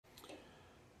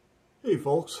Hey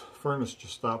folks, furnace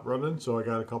just stopped running, so I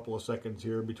got a couple of seconds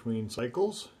here between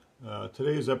cycles.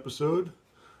 Today's episode,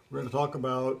 we're going to talk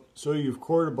about, so you've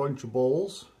cored a bunch of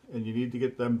bowls and you need to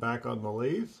get them back on the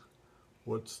lathe.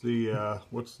 What's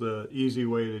the easy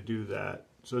way to do that?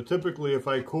 So typically if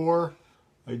I core,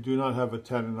 I do not have a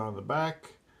tenon on the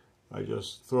back. I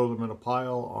just throw them in a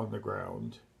pile on the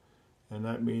ground. And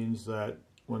that means that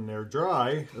when they're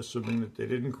dry, assuming that they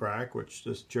didn't crack, which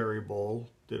this cherry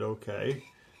bowl did okay,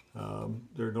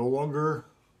 they're no longer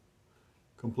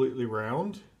completely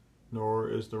round, nor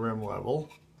is the rim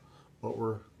level, but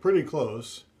we're pretty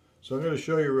close. So I'm going to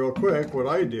show you real quick what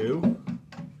I do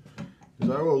is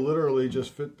I will literally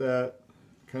just fit that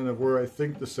kind of where I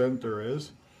think the center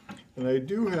is. And I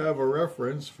do have a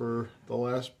reference for the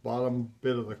last bottom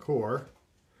bit of the core,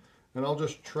 and I'll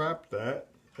just trap that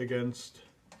against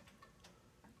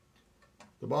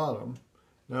the bottom.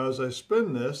 Now as I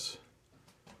spin this,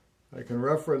 I can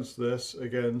reference this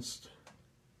against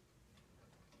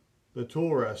the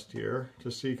tool rest here to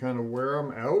see kind of where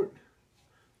I'm out,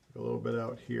 a little bit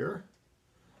out here,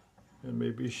 and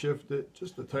maybe shift it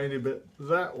just a tiny bit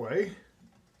that way.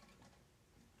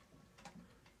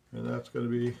 And that's going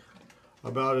to be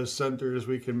about as centered as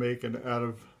we can make an out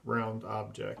of round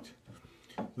object.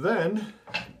 Then,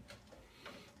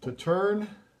 to turn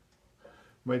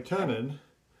my tenon,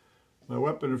 my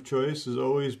weapon of choice has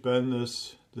always been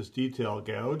this detail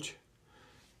gouge,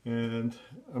 and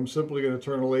I'm simply going to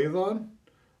turn a lathe on.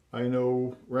 I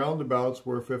know roundabouts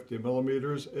where 50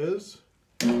 millimeters is.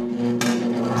 I'll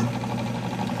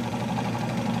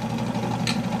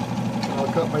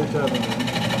cut my tenon in.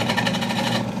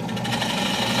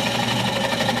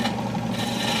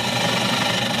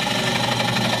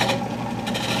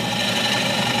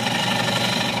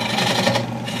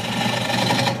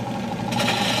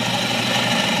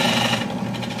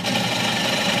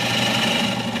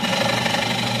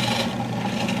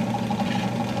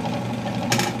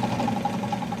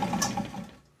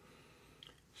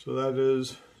 So that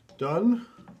is done,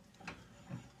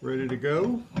 ready to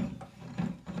go.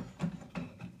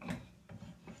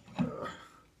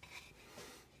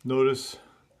 Notice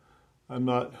I'm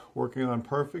not working on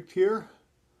perfect here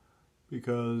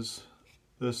because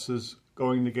this is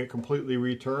going to get completely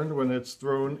returned when it's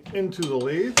thrown into the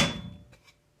lathe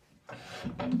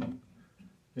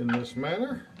in this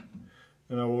manner.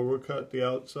 And I will recut the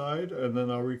outside and then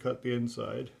I'll recut the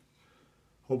inside.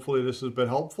 Hopefully this has been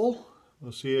helpful.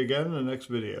 We'll see you again in the next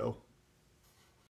video.